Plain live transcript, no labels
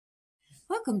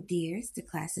Welcome, dears. The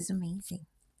class is amazing.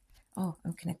 Oh,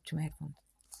 I'm connected to my headphones.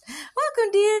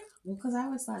 Welcome, dear. Well, because I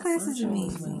was like, class is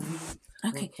amazing.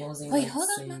 Okay. Wait, hold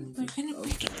on, Mom. We're gonna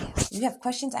break it down. You have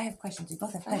questions. I have questions. We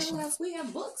both have questions. We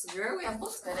have books, girl. We have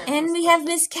books. And we have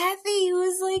Miss Kathy, who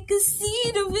is like a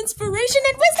seed of inspiration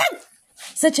and wisdom.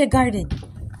 Such a garden.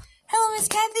 Hello, Miss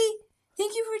Kathy.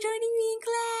 Thank you for joining me in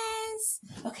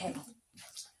class. Okay.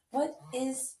 What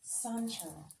is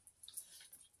Sancho?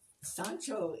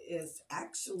 Sancho is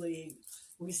actually,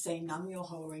 we say Nam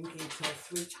Myoho Renge Kyo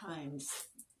 3 times,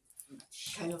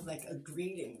 kind of like a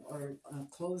greeting or a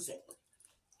closing,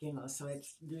 so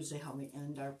it's usually how we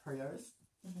end our prayers.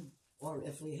 Mm-hmm. Or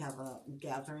if we have a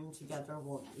gathering together,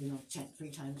 we'll, chant 3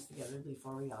 times together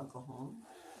before we all go home.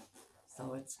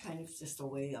 So it's kind of just a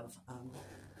way of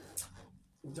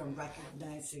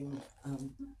recognizing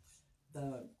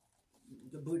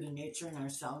the Buddha nature in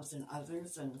ourselves and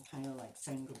others, and kind of like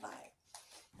saying goodbye.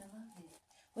 I love it.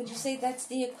 Would you say that's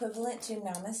the equivalent to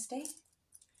namaste?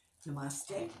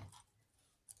 Namaste?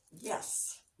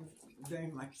 Yes, very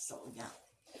much so, yeah.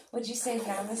 Would you say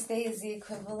namaste is the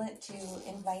equivalent to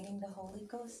inviting the Holy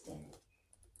Ghost in?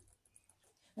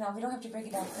 Now, we don't have to break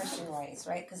it down Christian-wise,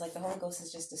 right? Because like the Holy Ghost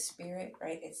is just a spirit,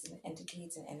 right? It's an entity,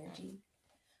 it's an energy.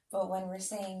 But when we're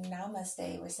saying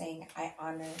namaste, we're saying I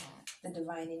honor the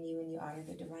divine in you and you honor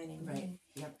the divine in me. Right.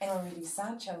 Yep. And when we do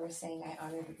Sancho, we're saying I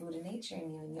honor the Buddha nature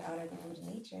in you and you honor the Buddha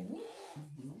nature in me.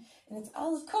 Mm-hmm. And it's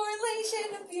all a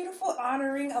correlation, a beautiful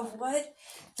honoring of what?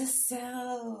 The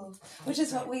self. Which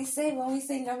is what we say when we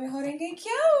say Nam Myoho Renge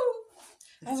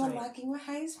Kyo. I'm unlocking my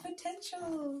highest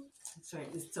potential. That's right.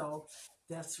 So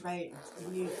that's right.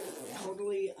 We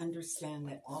totally understand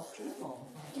that all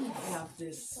people have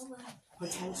this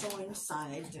potential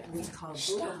inside that we call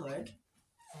Buddhahood.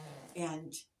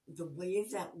 And the way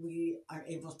that we are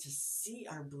able to see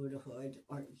our Buddhahood,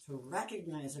 or to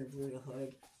recognize our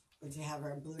Buddhahood, or to have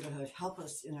our Buddhahood help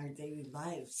us in our daily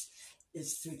lives,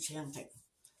 is through chanting.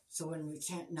 So when we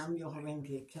chant Nam Myoho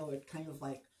Renge Kyo, it kind of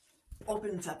like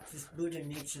opens up this Buddha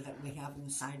nature that we have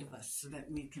inside of us, so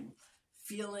that we can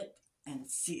feel it and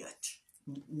see it,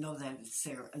 know that it's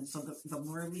there. And so the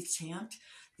more we chant,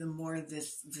 the more the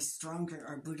stronger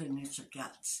our Buddha nature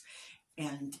gets.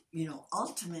 And,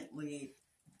 ultimately,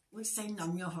 we say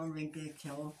Nam Myoho Renge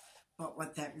Kyo, but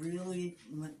what that really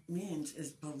means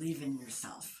is believe in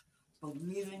yourself.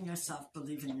 Believe in yourself,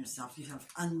 believe in yourself. You have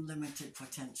unlimited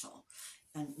potential,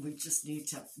 and we just need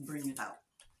to bring it out.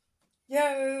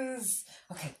 Yes!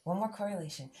 Okay, one more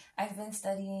correlation. I've been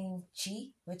studying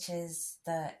Qi, which is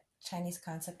the Chinese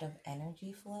concept of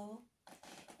energy flow.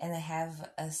 And I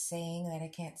have a saying that I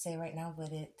can't say right now,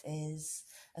 but it is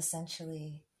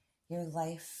essentially your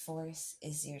life force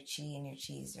is your Qi and your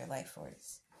Qi is your life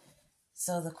force.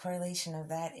 So the correlation of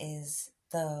that is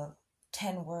the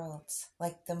 10 worlds,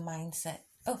 like the mindset.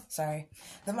 The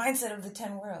mindset of the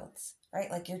 10 worlds, right?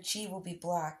 Like your Qi will be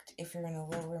blocked if you're in a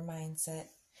lower mindset,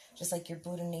 just like your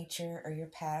Buddha nature or your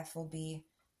path will be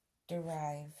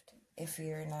derived if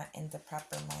you're not in the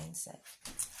proper mindset.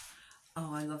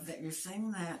 Oh, I love that you're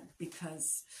saying that,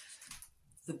 because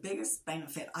the biggest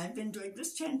benefit, I've been doing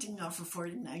this chanting now for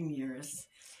 49 years,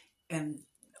 and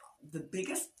the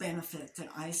biggest benefit that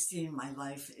I see in my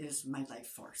life is my life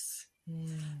force.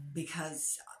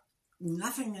 Because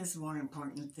nothing is more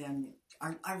important than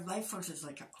our life force. Is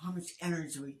like how much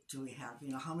energy do we have?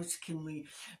 How much can we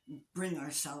bring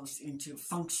ourselves into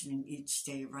functioning each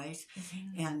day, right?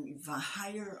 Mm-hmm. And the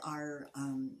higher our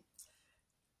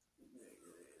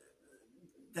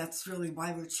that's really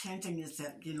why we're chanting, is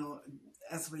that,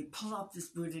 as we pull up this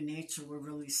Buddha nature, we're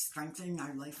really strengthening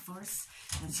our life force.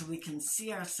 And so we can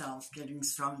see ourselves getting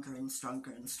stronger and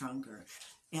stronger and stronger.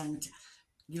 And,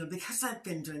 because I've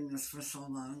been doing this for so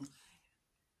long,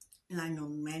 and I know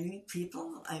many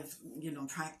people, I've,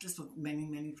 practiced with many,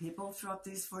 many people throughout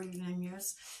these 49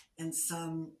 years, and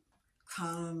some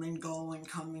come and go and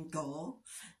come and go,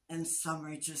 and some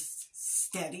are just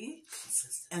steady,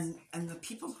 and the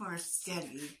people who are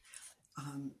steady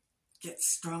get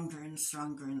stronger and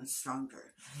stronger and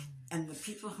stronger, and the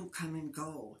people who come and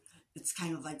go, it's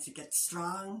kind of like they get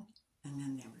strong and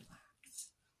then they relax,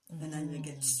 and then they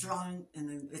get strong, and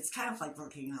then it's kind of like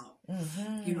working out.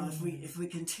 If we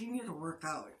continue to work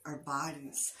out, our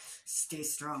bodies stay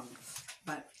strong,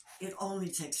 but it only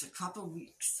takes a couple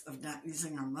weeks of not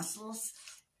using our muscles,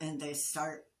 and they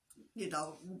start,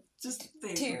 just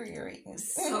deteriorating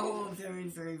so very,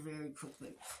 very, very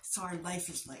quickly. So our life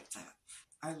is like that.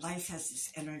 Our life has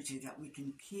this energy that we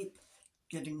can keep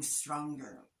getting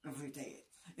stronger every day.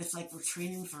 It's like we're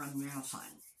training for a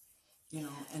marathon,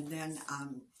 and then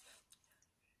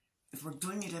if we're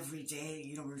doing it every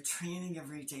day, we're training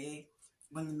every day,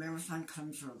 when the marathon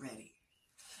comes, we're ready.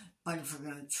 But if we're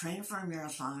going to train for a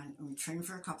marathon, and we train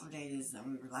for a couple of days, then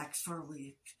we relax for a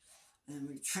week, and then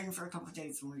we train for a couple of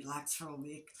days and relax for a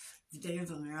week, the day of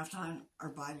the marathon, our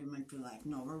body might be like,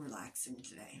 no, we're relaxing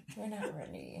today. We're not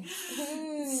ready.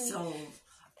 So,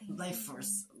 life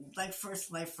first. Life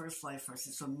first, life first, life first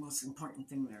is the most important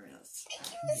thing there is.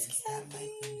 Thank you, Miss Kathy.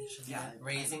 Yeah,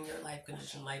 raising your life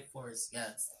condition, life force,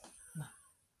 yes.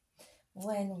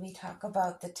 When we talk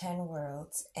about the 10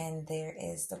 worlds and there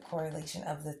is the correlation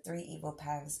of the 3 evil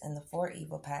paths and the 4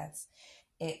 evil paths,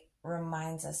 it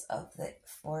reminds us of the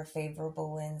 4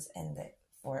 favorable winds and the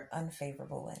 4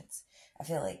 unfavorable winds. I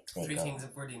feel like they 3 go... kings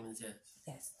and 4 demons, yes.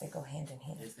 Yes, they go hand in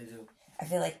hand. Yes, they do. I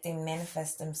feel like they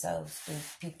manifest themselves through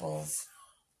people's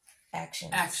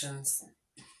actions. Actions.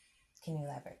 Can you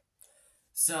elaborate?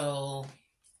 So,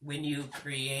 when you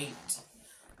create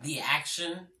the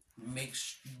action, make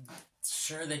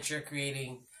sure that you're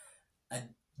creating a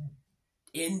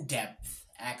in-depth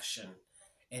action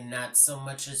and not so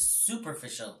much a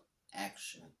superficial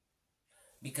action.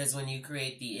 Because when you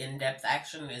create the in-depth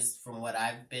action, is from what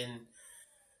I've been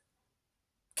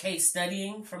case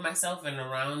studying for myself and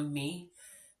around me,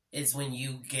 is when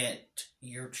you get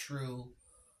your true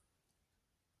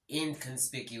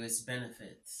inconspicuous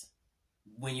benefits.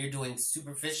 When you're doing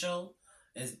superficial,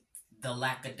 is the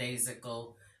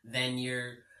lackadaisical, then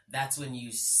that's when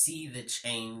you see the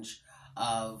change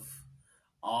of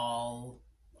all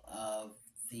of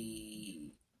the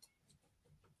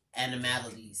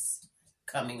animalities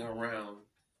coming around.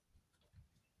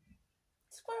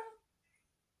 Squirrel.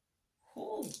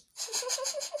 Ooh.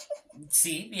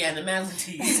 See, the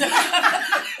animalities.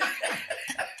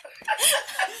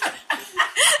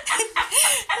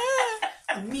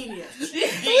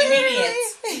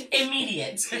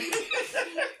 Immediate.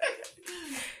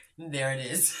 There it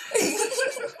is.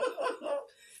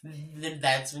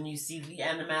 That's when you see the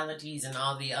animalities and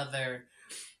all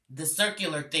the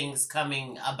circular things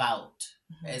coming about,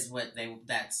 is what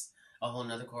that's a whole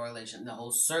nother correlation. The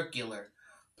whole circular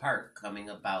part coming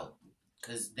about,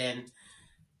 because then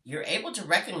you're able to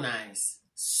recognize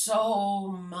so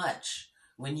much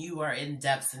when you are in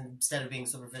depth instead of being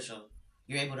superficial.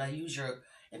 You're able to use your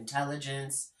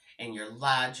intelligence and your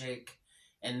logic,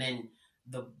 and then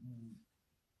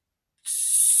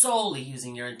solely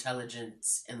using your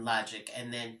intelligence and logic,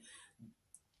 and then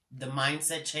the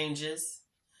mindset changes,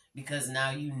 because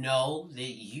now you know that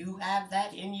you have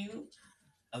that in you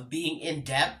of being in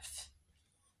depth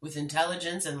with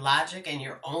intelligence and logic and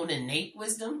your own innate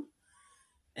wisdom,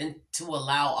 and to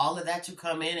allow all of that to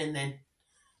come in. And then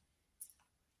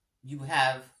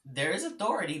there is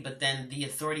authority, but then the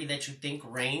authority that you think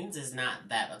reigns is not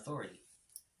that authority.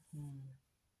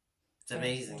 It's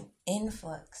amazing.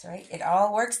 Influx, right? It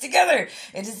all works together.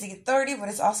 It is the authority, but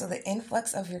it's also the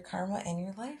influx of your karma and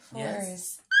your life force.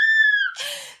 Yes.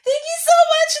 Thank you so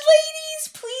much, ladies.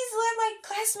 Please let my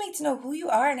classmates know who you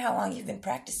are and how long you've been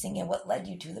practicing and what led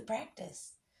you to the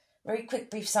practice. Very quick,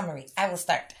 brief summary. I will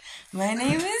start. My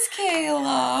name is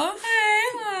Kayla.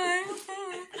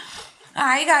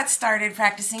 I got started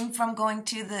practicing from going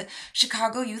to the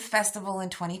Chicago Youth Festival in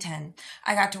 2010.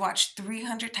 I got to watch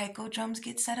 300 taiko drums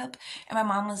get set up, and my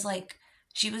mom was like,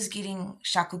 she was getting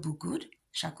shakubuku'd.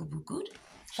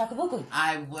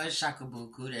 I was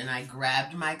shakubuku'd, and I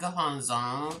grabbed my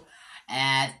gahonzon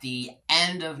at the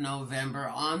end of November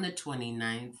on the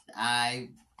 29th. I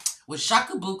was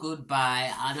shakubuku'd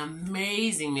by an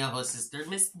amazing Miyoho sister,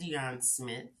 Miss Dion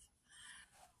Smith,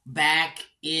 back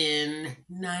in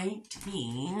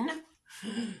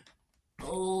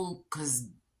 'cause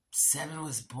Seven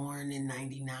was born in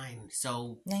 99.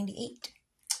 So 98.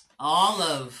 all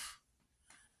of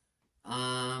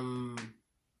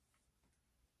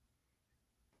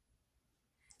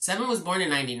Seven was born in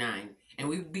 99, and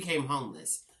we became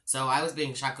homeless. So I was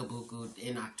being shakubuku'd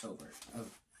in October of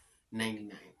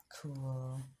 99.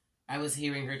 Cool. I was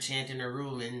hearing her chant in her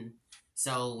room, and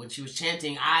so when she was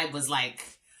chanting, I was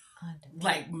like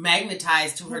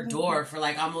magnetized to her door for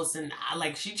like almost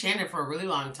she chanted for a really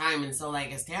long time. And so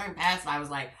like as tearing past, I was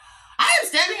like, I am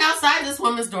standing outside this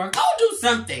woman's door. Go do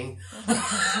something.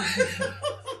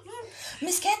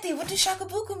 Miss Kathy, what does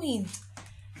shakabuku mean?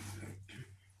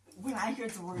 When I hear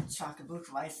the word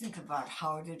shakabuku, I think about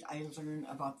how did I learn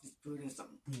about this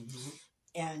Buddhism. Mm-hmm.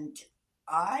 And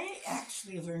I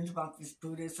actually learned about this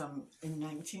Buddhism in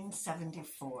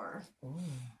 1974.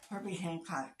 Herbie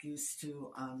Hancock used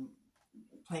to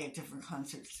play at different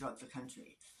concerts throughout the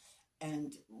country.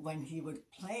 And when he would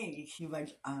play, he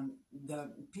would,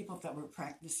 the people that were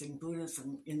practicing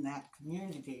Buddhism in that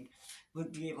community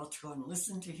would be able to go and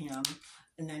listen to him.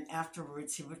 And then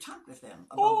afterwards, he would talk with them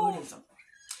about Buddhism.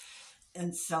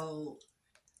 And so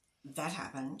that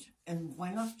happened. And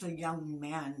one of the young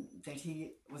men that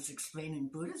he was explaining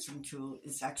Buddhism to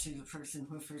is actually the person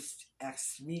who first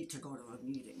asked me to go to a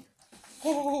meeting.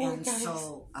 And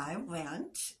so I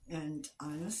went, and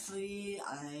honestly,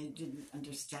 I didn't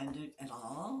understand it at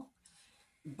all.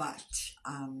 But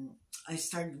I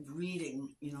started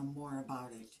reading, more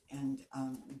about it. And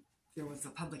there was a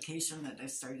publication that I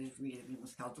started reading. It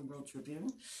was called the World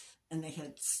Tribune. And they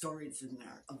had stories in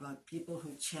there about people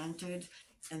who chanted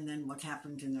and then what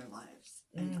happened in their lives.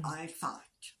 And I thought,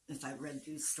 as I read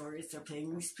these stories they're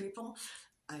paying these people,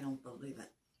 I don't believe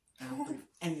it. I don't believe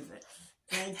any of it.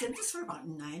 And I did this for about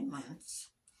 9 months.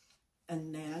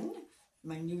 And then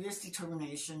my New Year's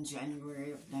determination,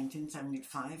 January of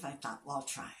 1975, I thought, well, I'll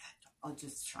try it. I'll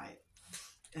just try it.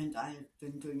 And I've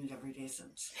been doing it every day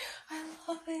since. I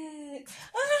love it.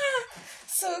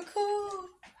 So cool.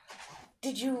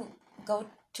 Did you go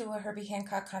to a Herbie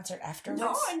Hancock concert afterwards?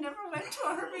 No, I never went to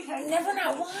a Herbie Hancock. Never,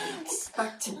 not once.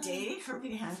 But today,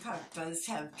 Herbie Hancock does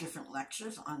have different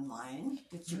lectures online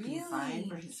that you can find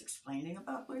where he's explaining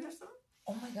about Buddhism.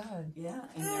 Oh my God. Yeah,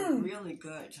 and they're really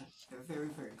good. They're very,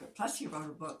 very good. Plus, he wrote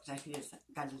a book that he has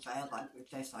got a dialogue with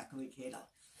Daisaku Ikeda.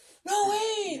 No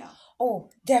way! Yeah. Oh,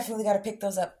 definitely got to pick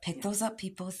those up. Pick those up,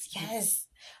 people. Yes.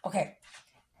 Okay.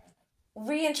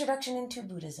 Reintroduction into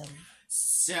Buddhism.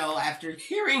 So after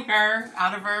hearing her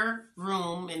out of her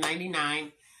room in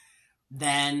 99,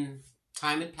 then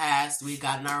time had passed. We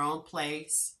got in our own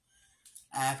place.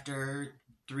 After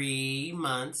 3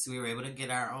 months, we were able to get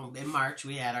our own. In March,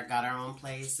 we got our own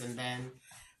place, and then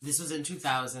this was in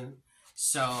 2000.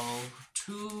 So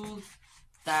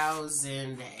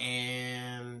 2000,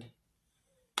 and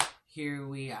here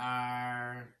we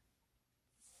are.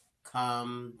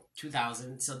 Come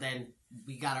 2000, so then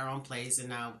we got our own place, and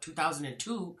now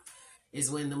 2002 is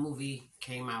when the movie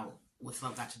came out. What's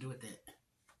Love Got to Do with It?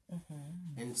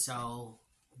 Mm-hmm. And so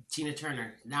Tina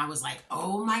Turner, and I was like,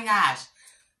 oh my gosh,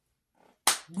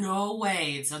 no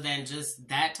way. And so then just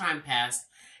that time passed,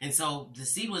 and so the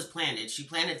seed was planted. She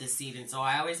planted the seed, and so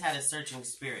I always had a searching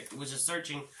spirit. It was just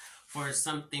searching for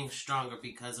something stronger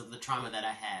because of the trauma that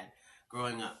I had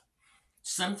growing up.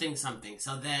 Something.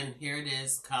 So then here it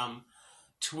is, come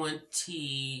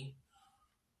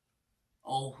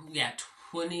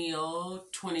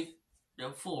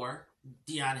 2004.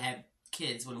 Dion had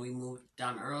kids when we moved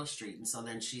down Earl Street, and so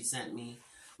then she sent me.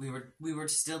 We were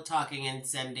still talking and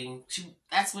sending.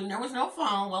 That's when there was no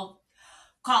phone. Well,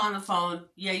 call on the phone.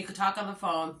 Yeah, you could talk on the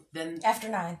phone. Then after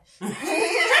 9.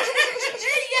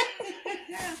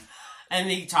 And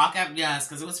they talk after, yes,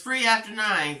 because it was free after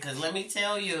 9. Because let me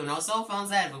tell you, no cell phones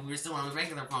had, but we were still on the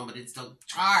regular phone, but it's still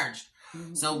charged.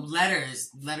 Mm-hmm. So letters.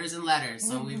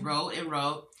 So we wrote and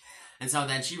wrote. And so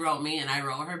then she wrote me, and I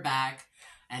wrote her back.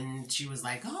 And she was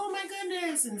like, oh my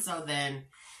goodness. And so then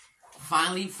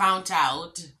finally found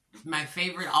out my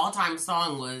favorite all-time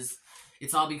song was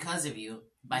It's All Because of You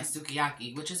by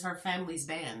Sukiyaki, which is her family's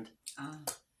band.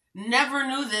 Never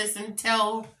knew this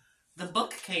until the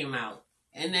book came out.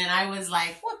 And then I was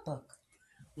like, what book?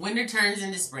 Winter Turns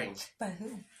into Spring. By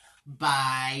who?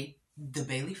 By the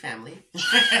Bailey family.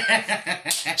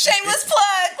 Shameless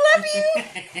plug. Love you.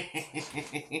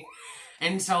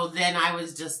 And so then I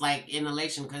was just like in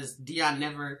elation because Dion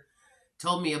never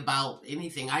told me about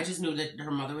anything. I just knew that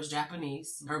her mother was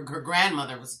Japanese. Her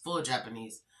grandmother was full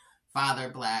Japanese. Father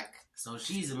black. So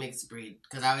she's a mixed breed.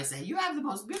 Because I always say, you have the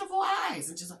most beautiful eyes.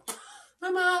 And she's like,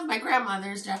 my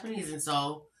grandmother is Japanese. And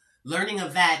so learning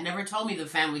of that never told me the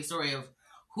family story of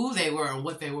who they were and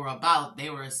what they were about. They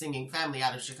were a singing family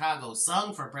out of Chicago,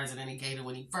 sung for President Ikeda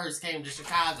when he first came to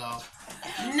Chicago.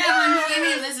 Never knew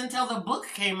any of this until the book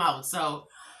came out. So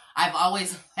I've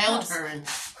always held her.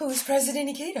 Who's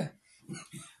President Ikeda?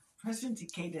 President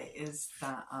Ikeda is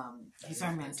he's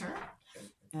our mentor,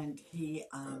 and he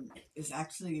is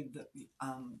actually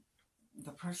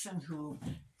the person who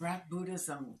brought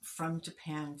Buddhism from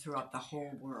Japan throughout the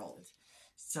whole world.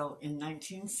 So in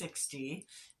 1960,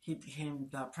 he became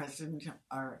the president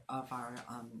of our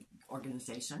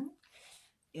organization.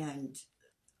 And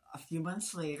a few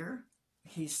months later,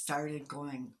 he started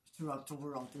going throughout the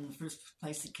world. And the first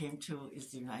place he came to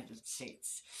is the United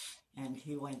States. And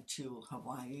he went to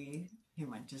Hawaii, he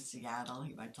went to Seattle,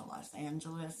 he went to Los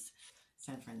Angeles,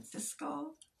 San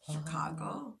Francisco,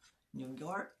 Chicago, New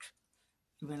York.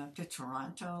 He went up to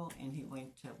Toronto, and he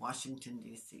went to Washington,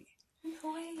 D.C.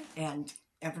 And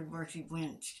everywhere he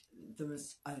went, there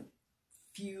was a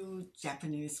few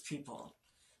Japanese people,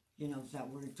 that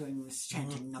were doing this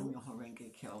chanting Nam Myoho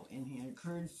Renge Kyo, and he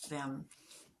encouraged them.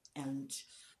 And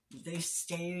they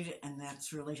stayed, and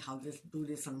that's really how this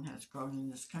Buddhism has grown in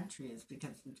this country, is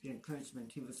because of the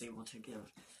encouragement he was able to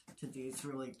give to these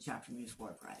really Japanese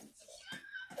war brides.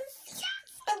 Yes,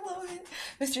 I love it.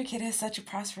 Mr. Kid has such a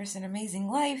prosperous and amazing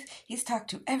life. He's talked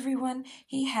to everyone.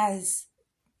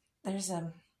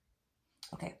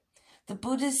 The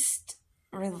Buddhist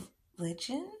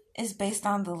religion is based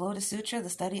on the Lotus Sutra, the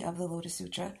study of the Lotus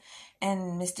Sutra.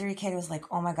 And Mr. Ikeda was like,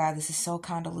 oh my God, this is so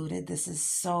convoluted. This is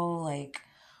so like,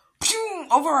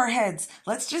 over our heads.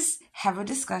 Let's just have a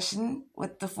discussion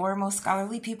with the four most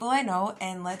scholarly people I know,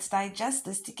 and let's digest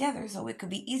this together so it could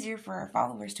be easier for our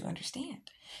followers to understand.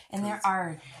 And there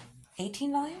are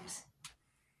 18 volumes?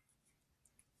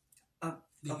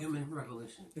 The Human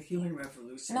Revolution. The Human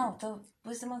Revolution. No, the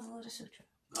Wisdom of the Lotus Sutra.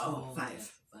 Oh,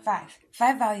 five.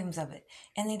 Five volumes of it.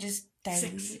 And they just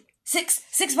diluted.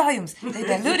 Six volumes. They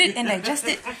dilute it and digest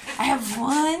it. I have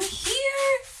one here.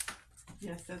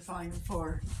 Yes, that's volume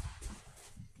 4.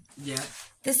 Yeah.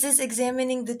 This is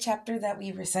examining the chapter that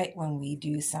we recite when we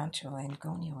do Sancho and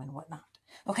Gonyo and whatnot.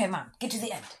 Okay, Mom, get to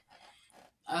the end.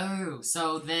 Oh,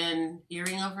 so then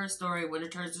hearing of her story, Winter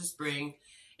Turns to Spring,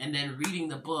 and then reading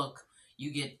the book,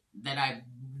 you get that I've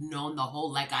known the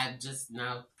whole, like I've just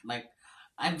now, like,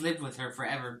 I've lived with her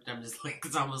forever. I'm just like,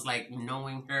 it's almost like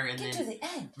knowing her and Get then to the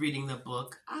end. reading the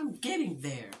book. I'm getting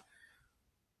there.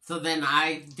 So then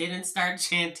I didn't start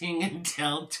chanting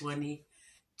until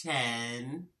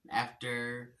 2010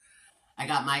 after I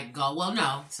got my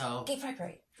Gate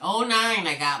Vibrate. 09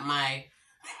 I got my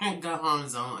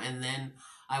Gohonzo, and then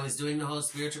I was doing the whole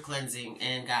spiritual cleansing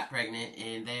and got pregnant,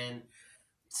 and then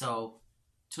so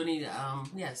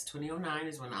 2009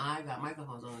 is when I got my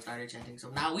Gohonzo and started chanting. So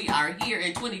now we are here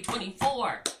in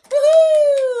 2024.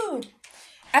 Woohoo!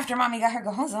 After Mommy got her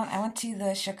Gohonzo, I went to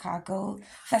the Chicago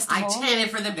festival. I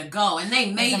chanted for them to go, and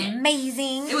they made it.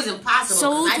 Amazing. It was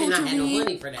impossible because I did not have no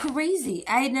money for that. Crazy.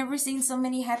 I had never seen so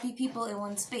many happy people in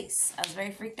one space. I was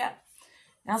very freaked out.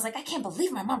 And I was like, I can't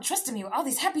believe my mom trusted me with all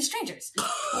these happy strangers.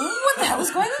 What the hell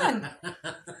is going on?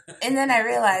 And then I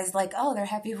realized, like, oh, they're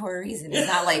happy for a reason. It's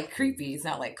not like creepy. It's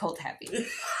not like cult happy.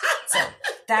 So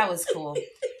that was cool.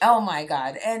 Oh my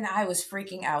God. And I was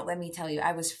freaking out. Let me tell you,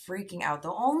 I was freaking out.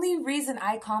 The only reason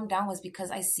I calmed down was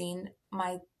because I seen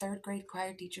my 3rd grade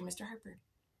choir teacher, Mr. Harper.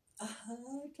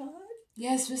 God?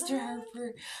 Yes, Mr.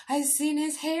 Harper. I seen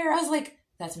his hair. I was like,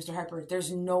 that's Mr. Harper.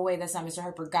 There's no way that's not Mr.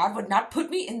 Harper. God would not put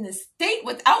me in this state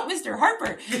without Mr.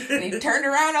 Harper. And he turned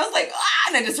around. I was like, ah,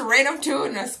 and I just ran up to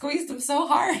him and I squeezed him so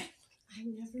hard. I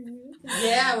never knew that.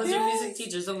 Yeah, I was your music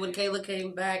teacher. So when Kayla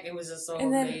came back, it was just so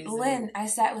amazing. And then Lynn, I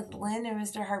sat with Lynn and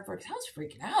Mr. Harper because I was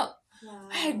freaking out. Wow.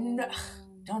 I had no...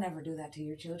 Don't ever do that to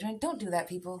your children. Don't do that,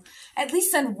 people. At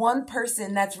least send one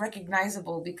person that's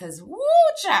recognizable because, woo,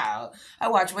 child. I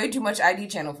watched way too much ID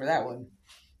channel for that one.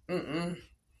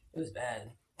 It was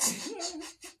bad.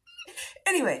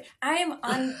 Anyway, I am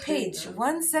on page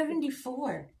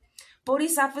 174.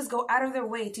 Bodhisattvas go out of their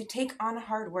way to take on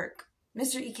hard work.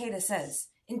 Mr. Ikeda says,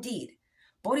 indeed,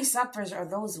 bodhisattvas are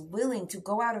those willing to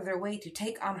go out of their way to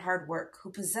take on hard work,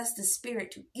 who possess the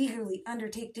spirit to eagerly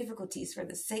undertake difficulties for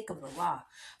the sake of the law,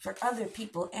 for other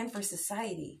people, and for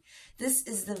society. This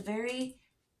is the very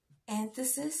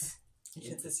antithesis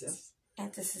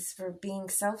for being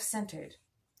self-centered.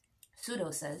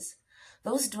 Sudo says,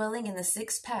 those dwelling in the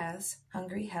 6 paths,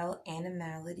 hungry, hell,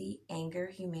 animality, anger,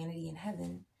 humanity, and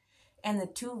heaven, and the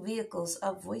 2 vehicles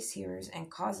of voice hearers and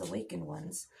cause awakened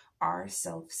ones, are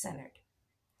self-centered.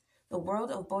 The world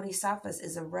of bodhisattvas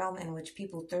is a realm in which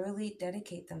people thoroughly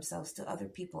dedicate themselves to other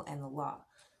people and the law.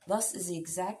 Thus is the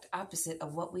exact opposite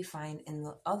of what we find in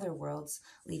the other worlds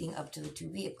leading up to the 2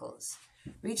 vehicles.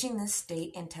 Reaching this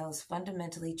state entails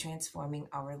fundamentally transforming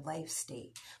our life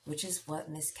state, which is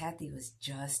what Miss Kathy was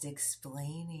just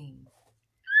explaining.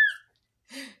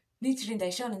 Nichiren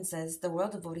Daishonin says, the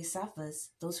world of bodhisattvas,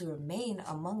 those who remain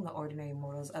among the ordinary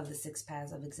mortals of the 6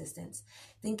 paths of existence,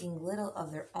 thinking little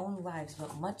of their own lives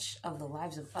but much of the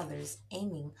lives of others,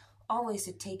 aiming always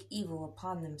to take evil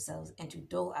upon themselves and to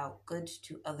dole out good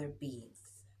to other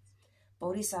beings.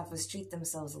 Bodhisattvas treat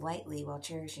themselves lightly while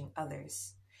cherishing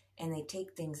others, and they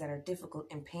take things that are difficult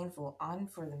and painful on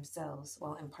for themselves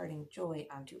while imparting joy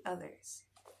onto others.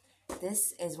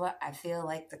 This is what I feel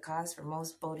like the cause for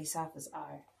most bodhisattvas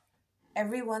are.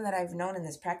 Everyone that I've known in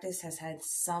this practice has had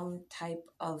some type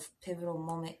of pivotal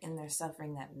moment in their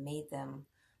suffering that made them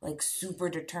like super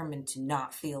determined to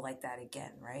not feel like that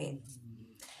again, right?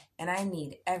 And I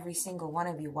need every single one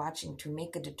of you watching to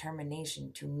make a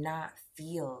determination to not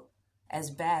feel as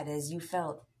bad as you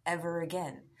felt ever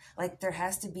again. Like, there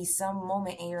has to be some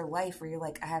moment in your life where you're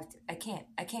like, I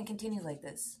can't continue like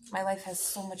this. My life has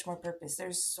so much more purpose.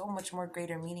 There's so much more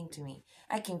greater meaning to me.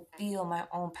 I can feel my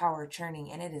own power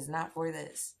churning, and it is not for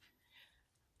this.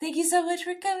 Thank you so much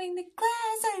for coming to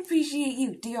class. I appreciate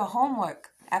you. Do your homework.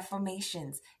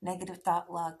 Affirmations, negative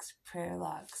thought logs, prayer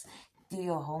logs. Do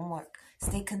your homework.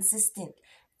 Stay consistent.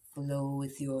 Flow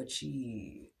with your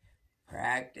chi.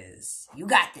 Practice. You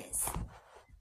got this.